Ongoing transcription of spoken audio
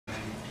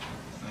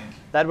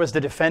That was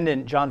the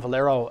defendant, John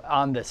Valerio,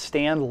 on the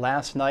stand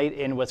last night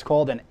in what's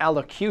called an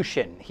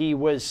allocution. He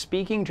was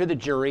speaking to the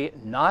jury,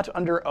 not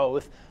under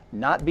oath,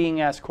 not being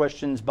asked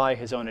questions by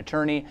his own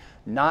attorney,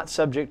 not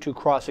subject to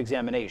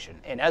cross-examination.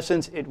 In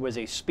essence, it was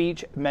a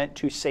speech meant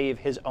to save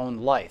his own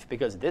life,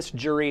 because this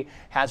jury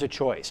has a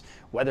choice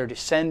whether to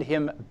send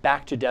him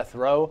back to death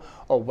row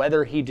or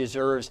whether he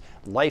deserves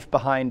life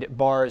behind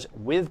bars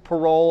with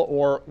parole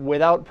or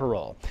without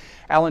parole.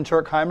 Alan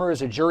Tuerkheimer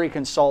is a jury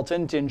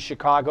consultant in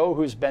Chicago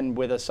who's been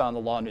with us on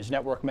the LawNewz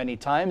network many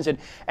times. And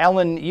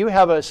Alan, you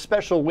have a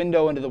special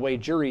window into the way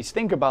juries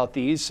think about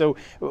these. So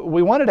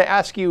we wanted to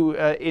ask you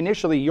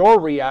initially your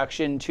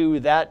reaction to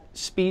that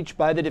speech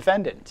by the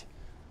defendant.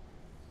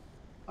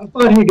 I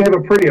thought he gave a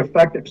pretty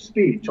effective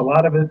speech. A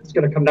lot of it's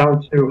going to come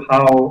down to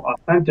how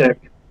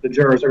authentic the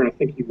jurors are going to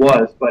think he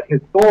was. But his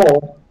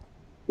goal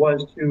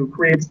was to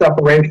create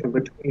separation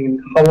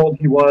between how old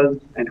he was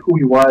and who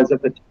he was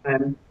at the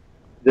time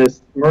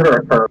this murder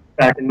occurred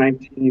back in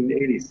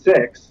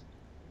 1986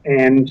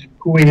 and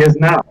who he is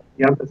now.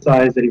 He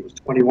emphasized that he was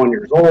 21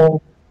 years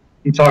old.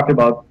 He talked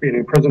about being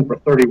in prison for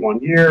 31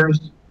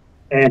 years,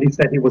 and he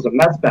said he was a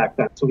mess back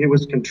then. So he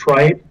was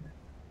contrite,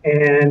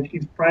 and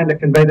he's trying to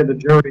convey to the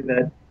jury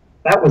that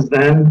that was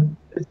then,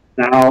 this is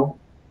now,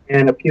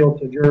 and appeal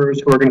to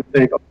jurors who are going to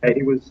think,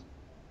 okay,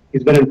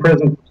 he's been in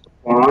prison for so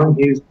long,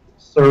 he's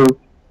served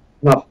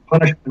enough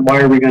punishment,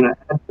 why are we going to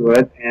add to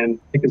it and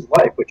take his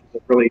life, which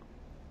is a really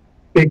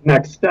big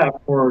next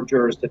step for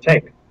jurors to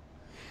take.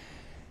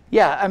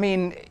 Yeah, I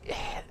mean,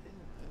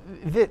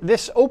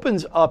 this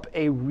opens up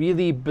a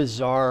really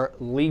bizarre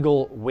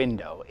legal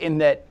window in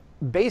that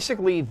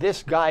basically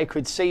this guy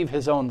could save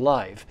his own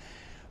life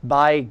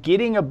by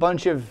getting a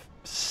bunch of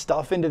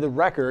stuff into the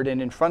record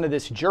and in front of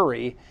this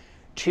jury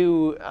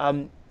to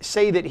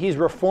say that he's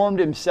reformed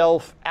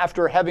himself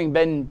after having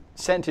been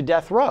sent to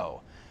death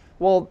row.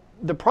 Well,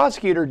 the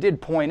prosecutor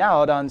did point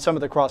out on some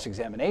of the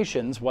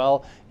cross-examinations,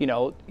 well, you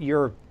know,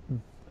 you're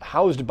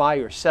housed by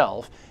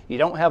yourself, you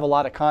don't have a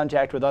lot of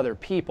contact with other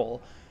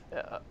people,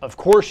 of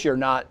course you're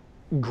not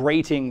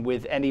grating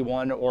with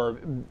anyone or,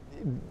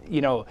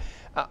 you know,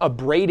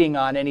 abrading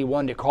on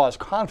anyone to cause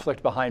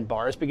conflict behind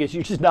bars because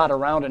you're just not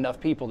around enough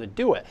people to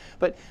do it.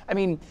 But I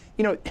mean,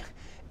 you know,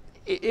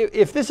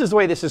 if this is the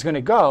way this is going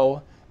to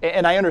go,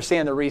 and I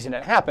understand the reason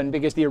it happened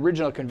because the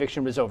original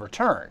conviction was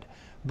overturned,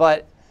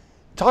 but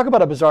talk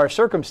about a bizarre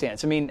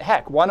circumstance. I mean,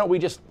 heck, why don't we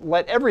just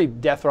let every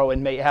death row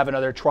inmate have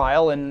another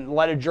trial and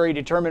let a jury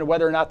determine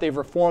whether or not they've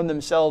reformed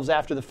themselves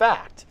after the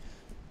fact?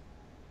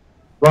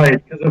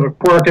 Right, because of a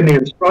quirk in the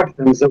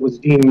instructions that was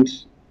deemed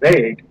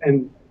vague.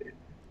 And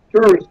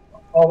jurors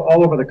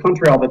all over the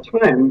country all the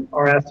time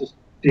are asked to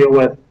deal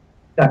with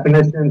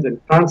definitions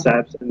and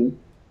concepts, and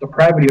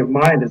depravity of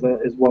mind is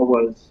what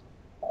was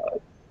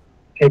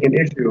taken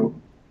issue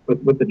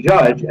with the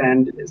judge.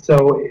 And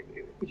so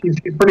he's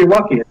pretty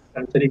lucky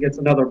that he gets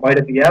another bite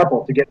at the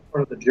apple to get in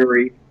front of the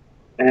jury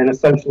and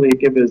essentially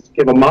give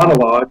a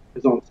monologue,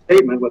 his own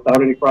statement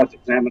without any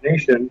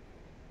cross-examination.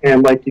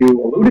 And like you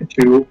alluded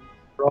to,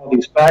 for all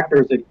these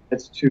factors that he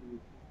gets to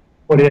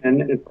put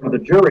in front of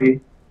the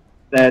jury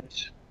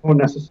that won't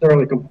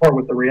necessarily comport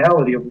with the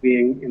reality of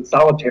being in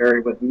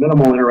solitary with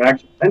minimal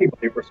interaction with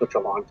anybody for such a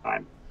long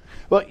time.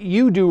 Well,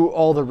 you do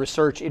all the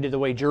research into the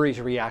way juries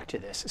react to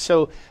this.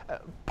 So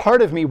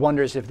part of me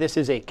wonders if this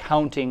is a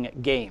counting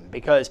game,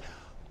 because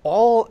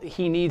all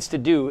he needs to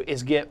do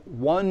is get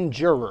one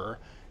juror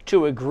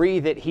to agree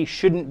that he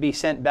shouldn't be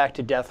sent back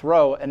to death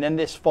row, and then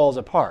this falls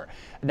apart.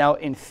 Now,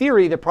 in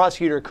theory, the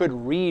prosecutor could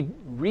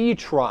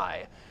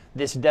retry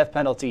this death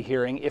penalty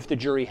hearing if the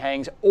jury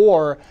hangs,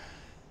 or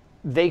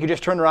they could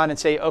just turn around and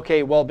say,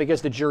 okay, well,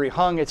 because the jury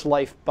hung, it's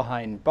life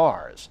behind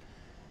bars.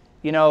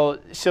 You know,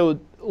 so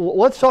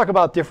let's talk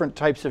about different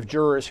types of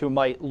jurors who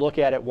might look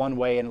at it one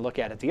way and look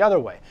at it the other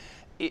way.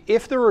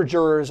 If there are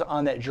jurors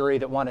on that jury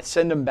that want to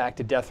send them back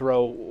to death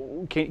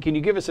row, can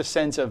you give us a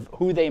sense of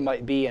who they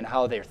might be and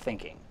how they're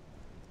thinking?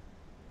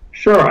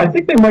 Sure. I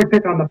think they might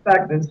pick on the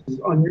fact that this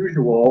is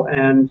unusual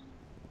and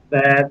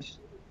that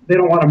they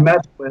don't want to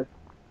mess with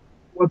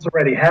what's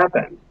already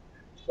happened.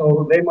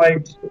 So they're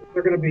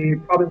going to be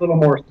probably a little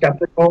more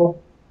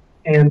skeptical,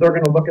 and they're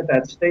going to look at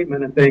that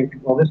statement and think,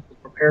 well, this was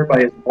prepared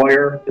by his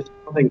lawyer. This is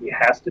something he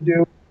has to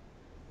do.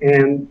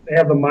 And they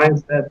have the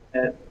mindset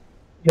that,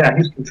 yeah,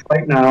 he's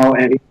contrite now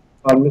and he's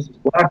on Mrs.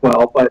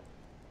 Blackwell, but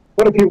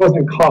what if he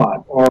wasn't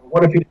caught? Or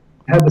what if he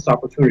had this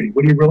opportunity?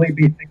 Would he really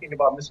be thinking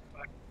about Mrs.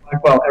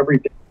 Blackwell every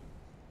day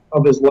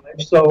of his life?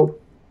 So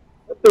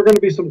there are going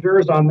to be some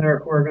jurors on there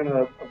who are going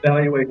to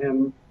evaluate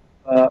him,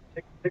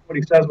 take what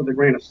he says with a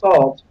grain of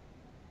salt.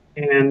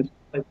 And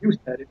like you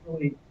said, it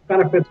really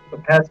benefits the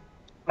passage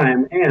of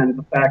time and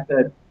the fact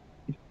that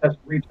he just has to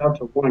reach out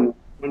to one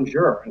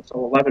juror. And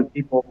so 11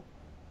 people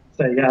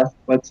say, yes,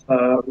 let's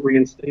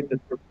reinstate the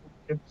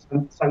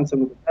sentence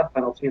him to the death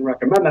penalty and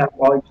recommend that,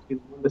 while he just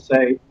needs one to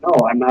say,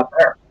 no, I'm not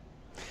there.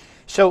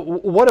 So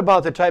what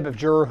about the type of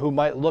juror who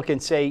might look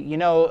and say, you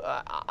know,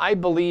 I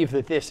believe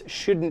that this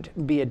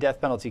shouldn't be a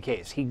death penalty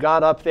case. He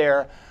got up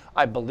there,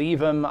 I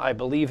believe him. I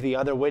believe the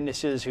other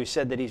witnesses who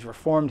said that he's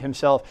reformed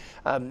himself.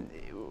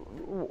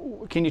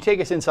 Can you take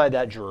us inside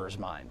that juror's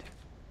mind?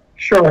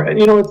 Sure. And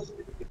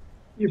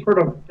you've heard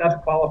of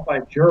death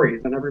qualified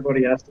juries, and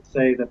everybody has to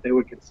say that they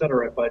would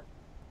consider it, but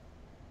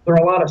there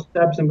are a lot of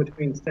steps in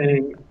between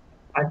saying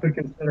I could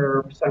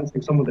consider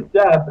sentencing someone to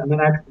death and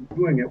then actually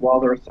doing it while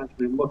they're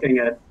essentially looking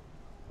at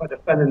a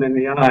defendant in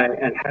the eye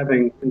and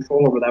having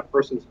control over that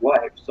person's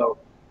life. So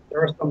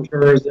there are some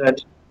jurors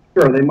that,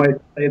 sure, they might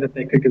say that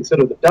they could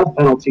consider the death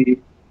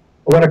penalty,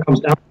 but when it comes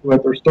down to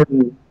it, there's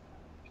certain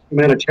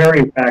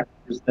humanitarian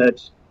factors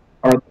that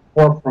are at the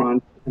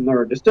forefront in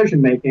their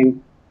decision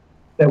making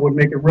that would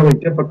make it really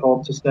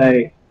difficult to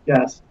say,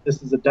 yes,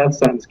 this is a death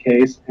sentence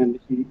case and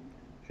he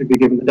should be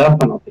given the death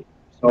penalty.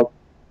 So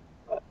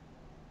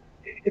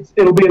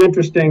it'll be an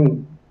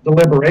interesting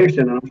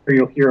deliberation, and I'm sure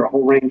you'll hear a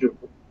whole range of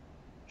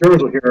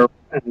jurors will hear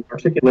and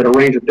articulate a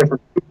range of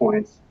different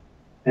viewpoints.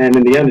 And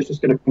in the end, it's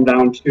just going to come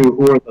down to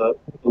who are the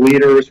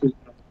leaders, who's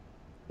going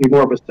to be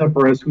more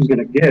vociferous, who's going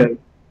to give.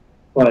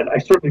 But I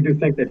certainly do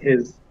think that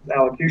his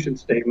allocution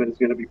statement is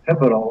going to be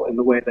pivotal in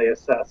the way they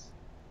assess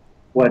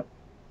what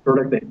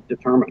verdict they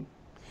determine.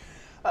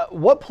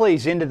 What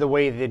plays into the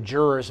way the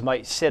jurors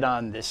might sit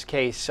on this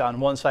case on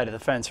one side of the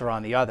fence or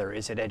on the other?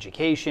 Is it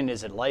education?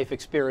 Is it life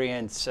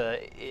experience?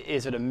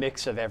 Is it a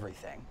mix of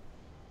everything?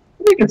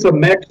 I think it's a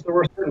mix. There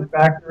were certain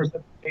factors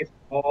that the case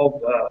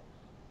involved.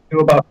 Knew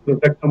about who the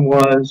victim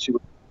was. She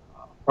was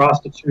a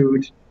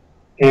prostitute.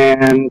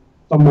 And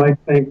some might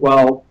think,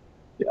 well,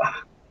 how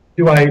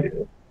do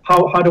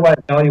I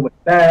evaluate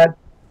that?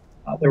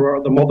 There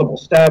were the multiple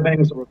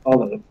stabbings. There was all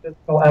the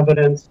physical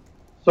evidence.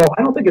 So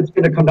I don't think it's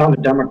going to come down to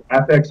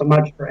demographics. I'm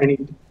not sure any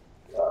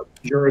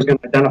juror is going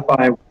to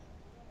identify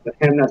with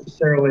him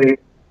necessarily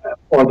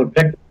or the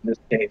victim in this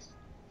case.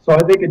 So I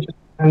think it just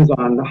depends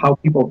on how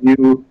people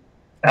view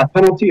that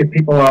penalty. If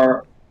people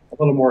are a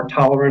little more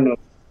tolerant of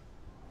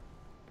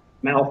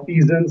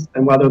malfeasance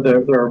and whether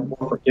they're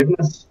more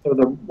forgiveness or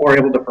they're more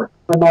able to forgive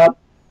or not.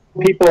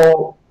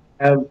 People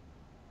have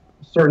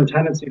a certain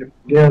tendency to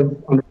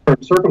forgive under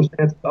certain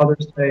circumstances.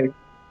 Others say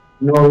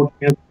no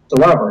chance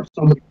whatsoever.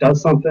 Somebody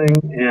does something,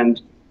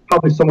 and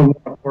probably someone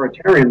more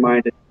authoritarian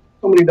minded,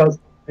 somebody does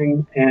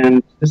something,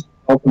 and this is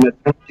the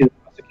ultimate penalty the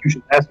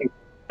prosecution is asking for.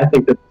 I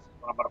think that this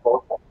is what I'm going to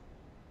vote for.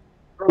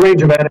 There are a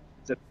range of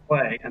attitudes at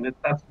play, and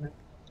that's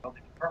how they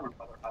determine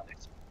whether or not they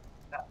support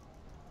that.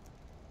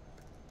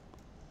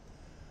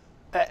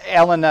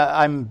 Alan,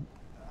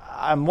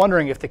 I'm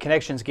wondering if the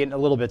connection's getting a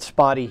little bit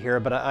spotty here,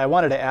 but I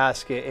wanted to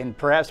ask, and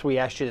perhaps we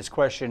asked you this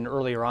question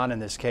earlier on in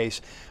this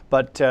case,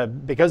 but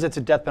because it's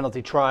a death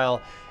penalty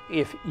trial,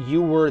 if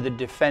you were the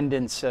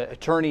defendant's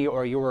attorney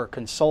or you were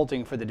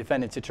consulting for the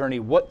defendant's attorney,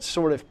 what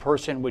sort of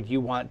person would you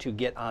want to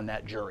get on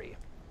that jury?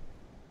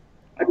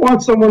 I'd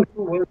want someone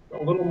who was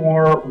a little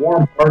more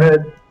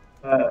warm-hearted,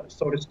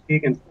 so to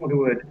speak, and someone who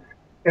would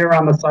err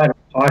on the side of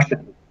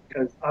caution,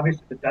 because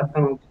obviously the death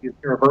penalty is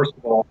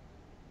irreversible.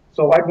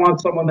 So I'd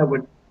want someone that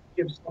would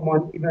give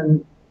someone,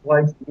 even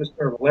like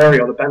Mr.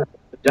 Valerio, the benefit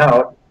of the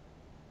doubt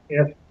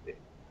if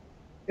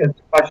it's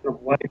a question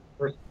of life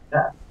versus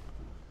death.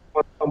 I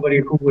want somebody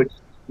who would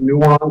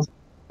nuance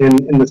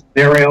in the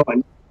scenario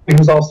and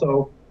who's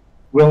also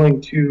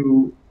willing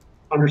to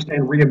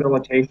understand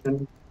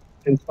rehabilitation,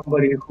 and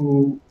somebody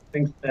who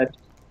thinks that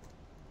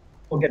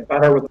will get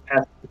better with the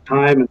passage of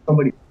time, and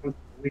somebody who wants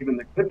to believe in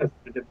the goodness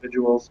of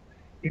individuals,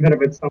 even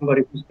if it's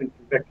somebody who's been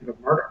convicted of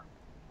murder.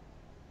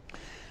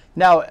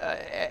 Now,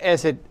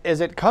 as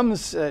it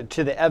comes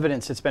to the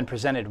evidence that's been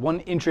presented, one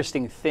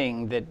interesting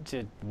thing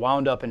that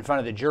wound up in front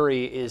of the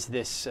jury is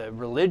this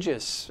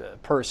religious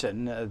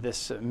person,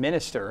 this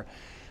minister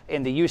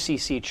in the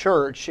UCC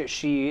church.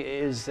 She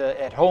is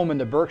at home in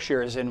the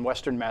Berkshires in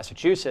Western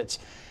Massachusetts,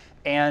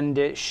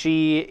 and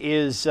she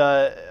is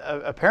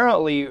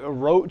apparently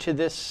wrote to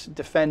this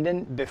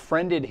defendant,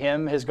 befriended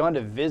him, has gone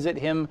to visit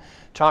him,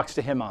 talks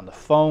to him on the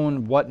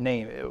phone. What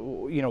name?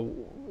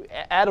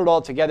 Add it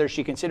all together,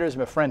 she considers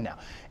him a friend now.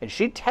 And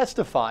she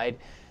testified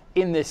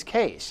in this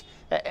case.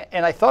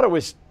 And I thought it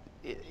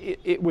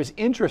was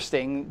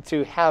interesting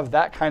to have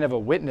that kind of a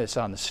witness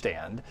on the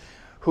stand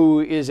who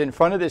is in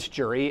front of this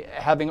jury,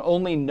 having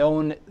only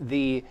known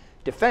the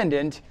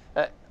defendant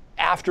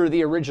after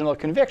the original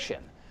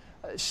conviction.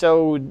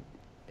 So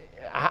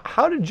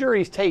how do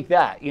juries take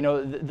that? You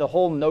know, the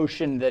whole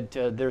notion that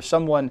there's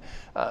someone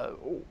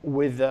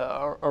with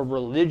a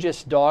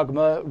religious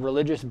dogma,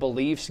 religious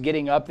beliefs,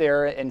 getting up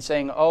there and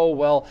saying, oh,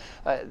 well,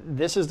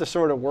 this is the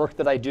sort of work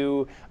that I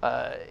do,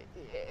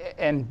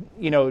 and,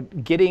 you know,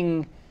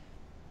 getting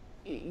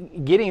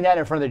that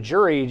in front of the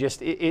jury,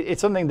 just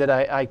it's something that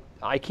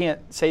I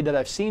can't say that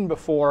I've seen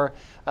before.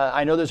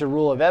 I know there's a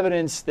rule of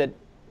evidence that,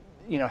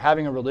 you know,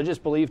 having a religious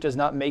belief does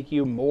not make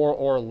you more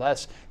or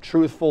less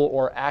truthful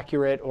or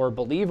accurate or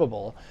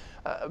believable.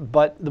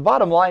 But the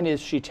bottom line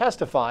is she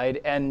testified,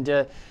 and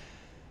the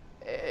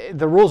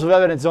rules of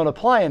evidence don't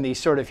apply in these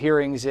sort of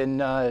hearings in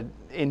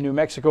New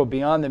Mexico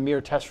beyond the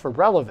mere test for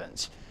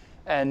relevance.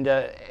 And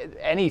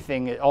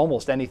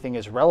almost anything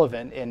is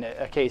relevant in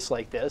a case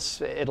like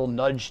this. It'll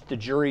nudge the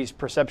jury's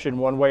perception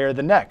one way or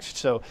the next.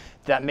 So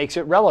that makes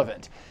it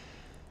relevant.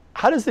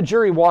 How does the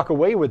jury walk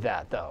away with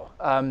that, though?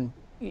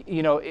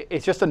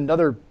 It's just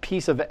another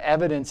piece of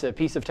evidence, a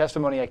piece of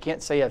testimony I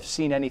can't say I've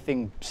seen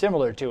anything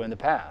similar to in the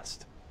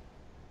past.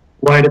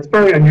 Right, it's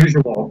very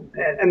unusual.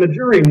 And the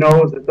jury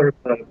knows that there's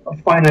a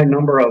finite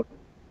number of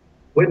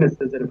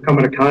witnesses that have come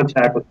into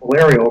contact with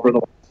Valerio over the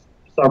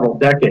last several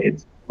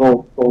decades.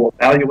 They'll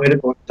evaluate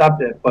it, they'll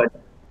accept it, but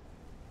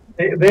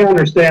they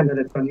understand that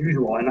it's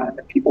unusual.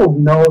 And people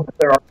know that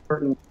there are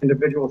certain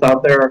individuals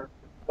out there,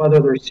 whether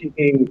they're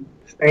seeking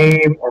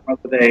fame or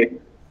whether they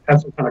have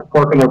some kind of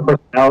quirk in their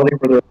personality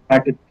where they're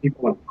attracted to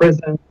people in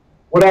prison,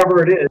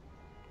 whatever it is,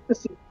 this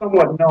is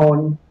somewhat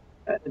known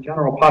at the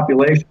general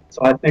population.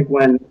 So I think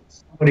when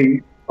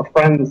somebody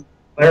befriends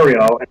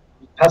Valerio and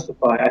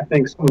testify, I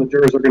think some of the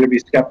jurors are going to be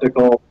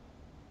skeptical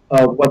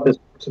of what this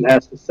person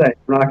has to say.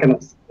 They're not going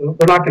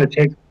to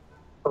take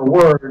her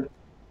word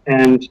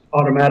and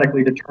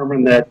automatically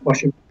determine that, well,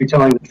 she must be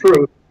telling the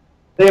truth.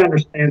 They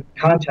understand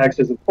context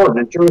is important,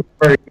 and jurors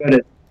are very good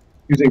at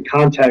using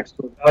context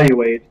to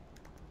evaluate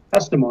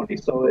testimony.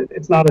 So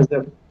it's not as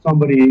if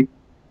somebody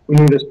who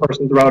knew this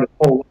person throughout his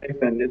whole life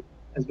and it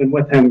has been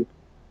with him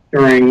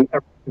during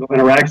every single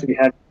interaction he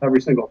had with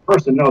every single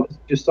person. No, this is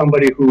just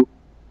somebody who,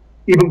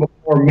 even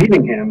before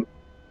meeting him,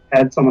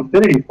 had some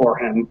affinity for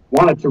him,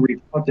 wanted to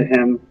reach out to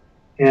him,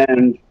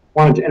 and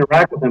wanted to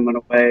interact with him in a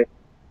way.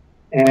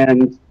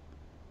 And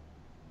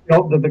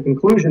the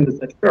conclusion is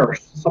that, sure,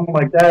 someone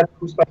like that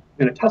who's going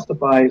to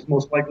testify is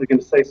most likely going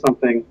to say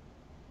something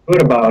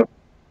good about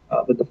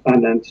the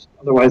defendant.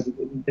 Otherwise,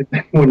 it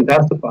wouldn't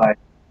testify.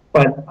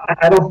 But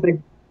I don't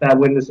think that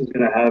witness is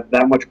going to have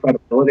that much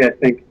credibility. I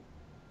think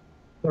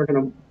they're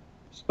going to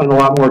spend a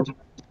lot more time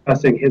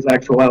discussing his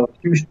actual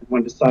allocution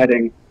when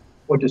deciding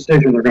what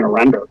decision they're going to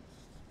render.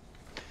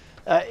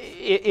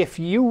 If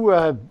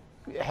you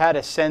had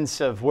a sense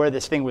of where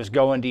this thing was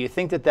going, do you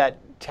think that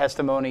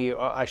testimony,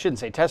 or I shouldn't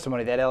say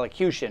testimony, that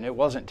allocution, it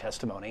wasn't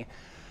testimony,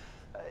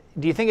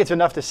 do you think it's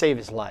enough to save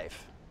his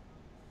life?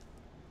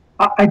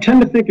 I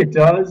tend to think it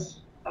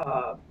does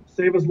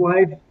save his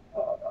life.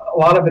 A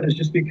lot of it is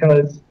just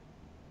because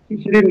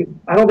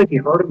I don't think he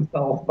hurt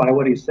himself by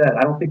what he said.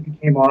 I don't think he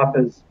came off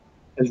as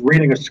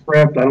reading a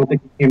script. I don't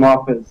think he came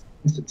off as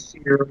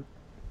insincere.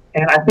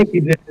 And I think he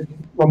did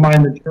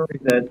remind the jury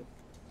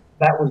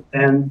that was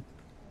then,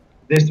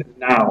 this is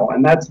now.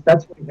 And that's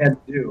what he had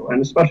to do.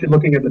 And especially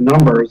looking at the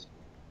numbers,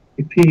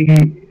 if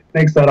he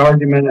makes that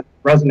argument and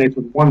resonates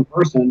with one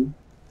person,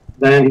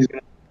 then he's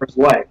going to save his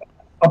life.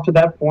 Up to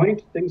that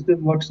point, things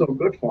didn't look so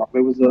good for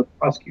him. It was a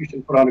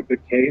prosecution put on a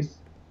good case.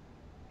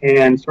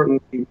 And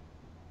certainly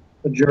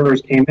the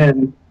jurors came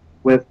in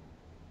with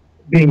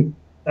being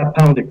that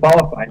penalty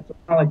qualified. So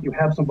it's not like you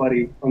have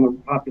somebody from the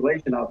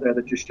population out there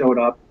that just showed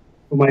up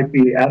who might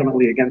be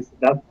adamantly against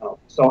the death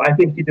penalty. So I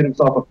think he did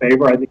himself a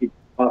favor. I think he came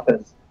off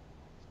as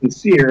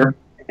sincere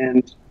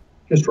and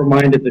just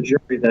reminded the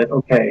jury that,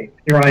 okay,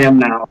 here I am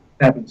now.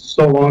 It happened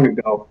so long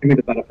ago. Give me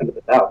the benefit of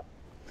the doubt.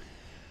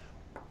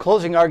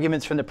 Closing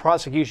arguments from the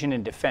prosecution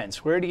and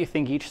defense. Where do you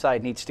think each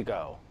side needs to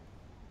go?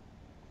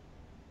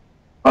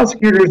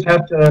 Prosecutors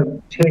have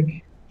to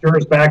take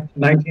jurors back to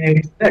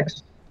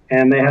 1986,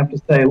 and they have to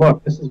say,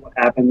 look, this is what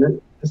happened.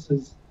 This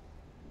is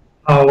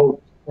how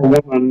a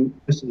woman,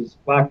 Mrs.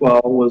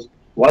 Blackwell, was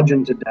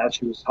bludgeoned to death.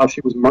 How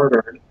she was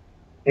murdered.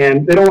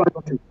 And they don't want to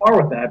go too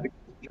far with that because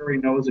the jury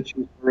knows that she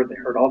was murdered. They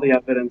heard all the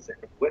evidence, they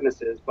heard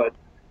witnesses, but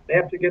they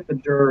have to get the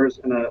jurors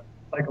in a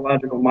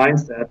psychological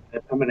mindset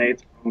that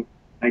emanates from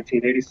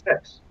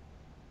 1986.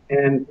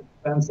 And the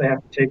defense, they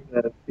have to take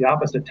the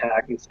opposite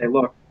tack and say,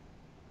 look,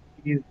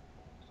 he's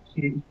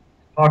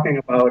talking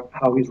about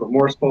how he's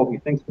remorseful, he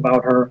thinks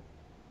about her,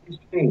 he's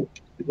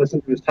changed.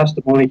 Listen to his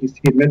testimony, he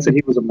admits that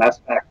he was a mess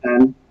back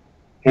then,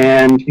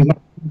 and he's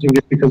not changing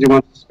just because he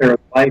wants to spare his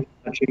life,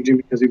 he's not changing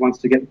because he wants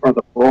to get in front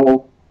of the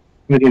parole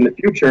committee in the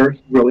future.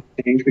 He really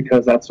changed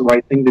because that's the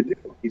right thing to do.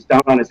 He's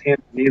down on his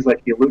hands and knees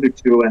like he alluded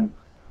to in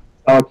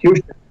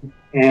allocution,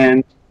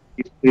 and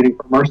he's pleading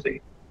for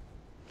mercy.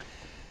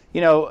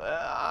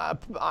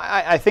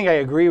 I think I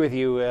agree with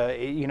you.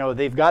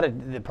 They've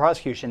got the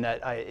prosecution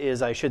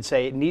I should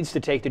say, it needs to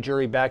take the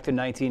jury back to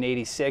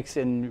 1986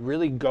 and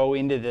really go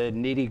into the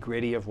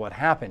nitty-gritty of what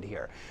happened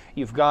here.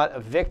 You've got a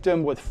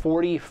victim with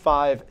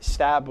 45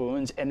 stab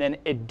wounds and then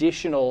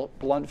additional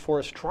blunt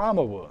force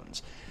trauma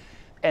wounds.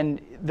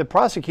 And the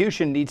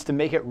prosecution needs to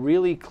make it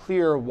really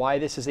clear why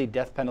this is a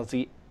death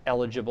penalty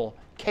eligible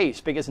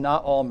case, because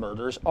not all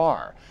murders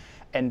are.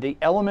 And the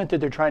element that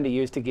they're trying to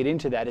use to get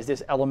into that is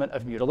this element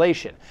of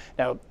mutilation.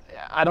 Now,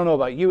 I don't know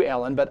about you,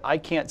 Alan, but I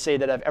can't say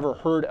that I've ever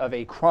heard of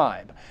a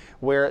crime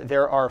where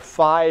there are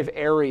 5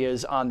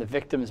 areas on the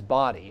victim's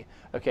body,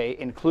 okay,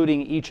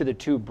 including each of the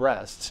 2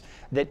 breasts,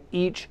 that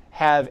each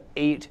have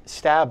 8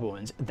 stab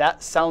wounds.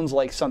 That sounds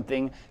like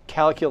something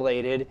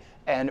calculated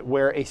and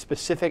where a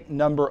specific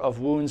number of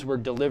wounds were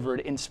delivered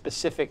in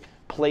specific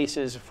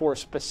places for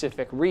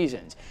specific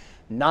reasons.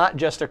 not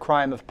just a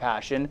crime of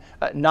passion,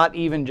 not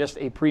even just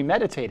a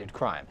premeditated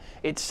crime.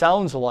 It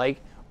sounds like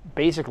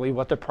basically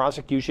what the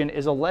prosecution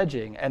is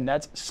alleging, and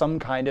that's some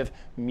kind of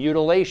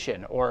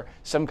mutilation or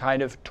some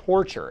kind of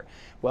torture.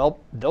 Well,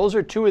 those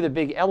are two of the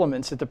big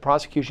elements that the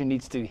prosecution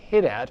needs to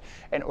hit at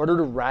in order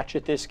to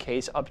ratchet this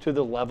case up to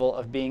the level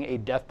of being a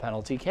death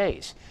penalty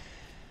case.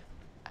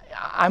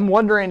 I'm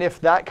wondering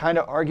if that kind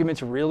of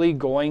argument's really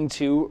going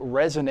to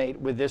resonate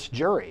with this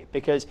jury,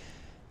 because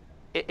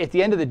at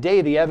the end of the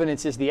day, the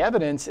evidence is the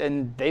evidence,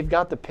 and they've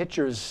got the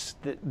pictures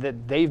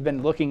that they've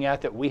been looking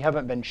at that we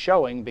haven't been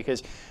showing,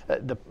 because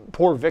the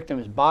poor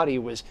victim's body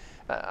was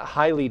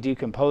highly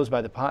decomposed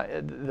by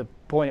the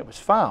point it was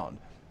found.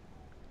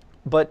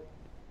 But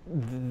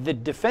the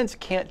defense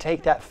can't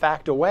take that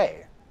fact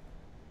away.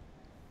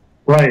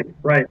 Right,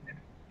 right.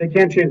 They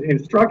can't change the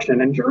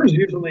instruction, and jurors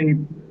usually,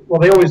 well,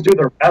 they always do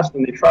their best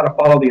and they try to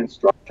follow the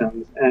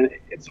instructions, and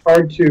it's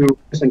hard to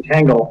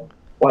disentangle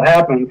what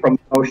happened from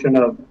the notion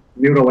of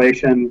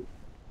mutilation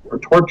or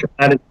torture.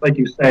 That is, like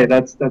you say,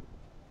 that's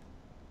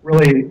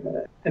really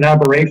an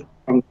aberration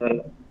from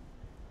the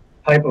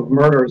type of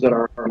murders that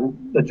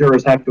the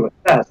jurors have to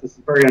assess. This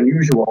is very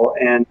unusual,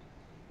 and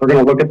they're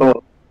going to look at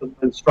the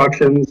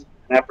instructions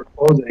after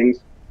closings,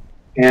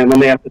 and then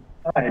they have to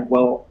decide,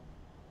 well,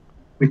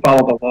 we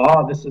follow the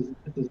law, this is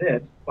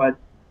it. But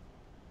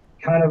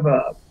kind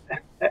of,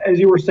 as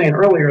you were saying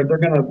earlier, they're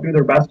going to do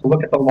their best to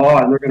look at the law,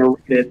 and they're going to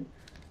read it and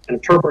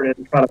interpret it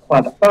and try to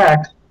apply the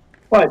facts.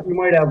 But you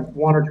might have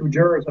one or two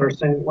jurors that are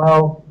saying,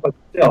 well, but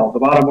still, the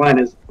bottom line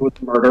is it was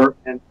murder,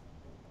 and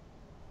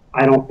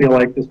I don't feel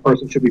like this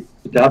person should be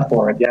put to death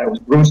for it. Yeah, it was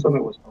gruesome,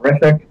 it was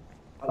horrific,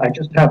 but I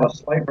just have a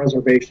slight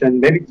reservation.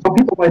 Maybe some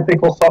people might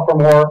think he'll suffer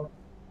more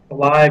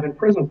alive in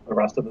prison for the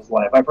rest of his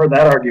life. I've heard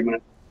that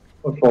argument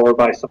put forward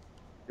by some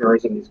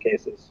jurors in these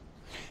cases.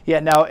 Yeah,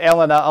 now,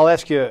 Alan, I'll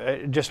ask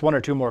you just one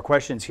or two more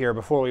questions here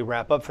before we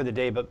wrap up for the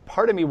day, but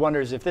part of me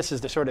wonders if this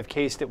is the sort of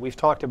case that we've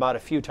talked about a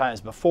few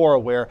times before,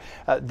 where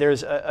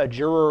there's a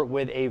juror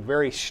with a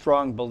very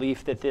strong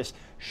belief that this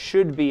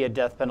should be a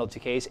death penalty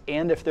case,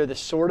 and if they're the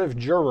sort of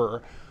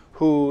juror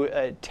who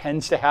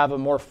tends to have a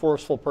more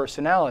forceful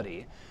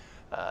personality,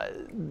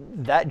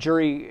 that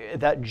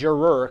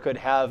juror could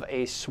have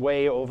a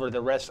sway over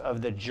the rest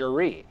of the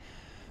jury.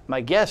 My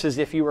guess is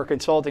if you were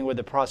consulting with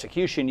the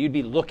prosecution, you'd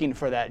be looking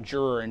for that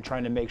juror and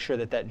trying to make sure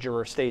that that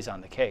juror stays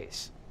on the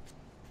case.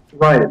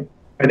 Right.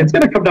 And it's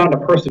going to come down to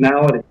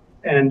personality.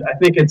 And I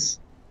think it's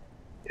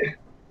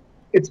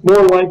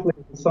more likely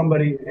that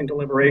somebody in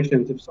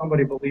deliberations, if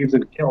somebody believes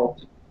in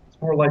guilt, it's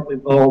more likely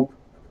they'll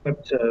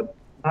flip to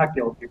not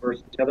guilty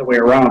versus the other way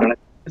around. And in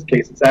this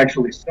case, it's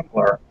actually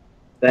similar,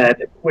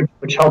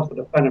 which helps the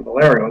defendant,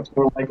 Valerio. It's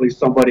more likely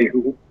somebody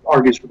who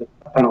argues for the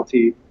death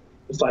penalty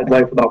decides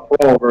life without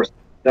parole versus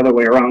the other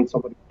way around,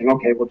 somebody saying,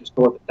 okay, we'll just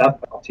go with the death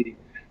penalty.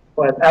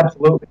 But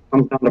absolutely, it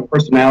comes down to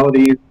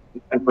personality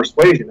and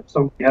persuasion. If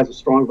somebody has a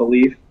strong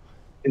belief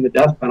in the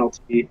death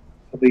penalty,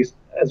 at least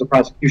as a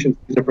prosecution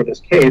sees it for this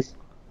case,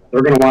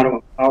 they're going to want to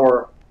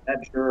empower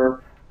that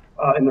juror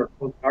in their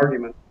closing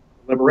argument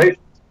deliberations.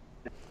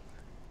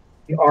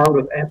 Be armed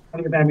with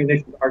plenty of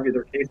ammunition to argue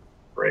their case in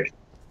deliberations.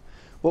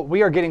 Well,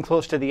 we are getting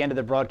close to the end of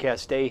the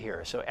broadcast day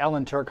here. So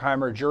Alan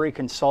Tuerkheimer, jury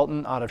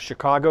consultant out of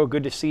Chicago,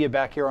 good to see you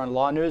back here on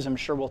Law News. I'm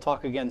sure we'll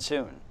talk again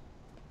soon.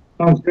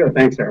 Sounds good.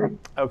 Thanks, Aaron.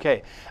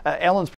 Okay. Alan's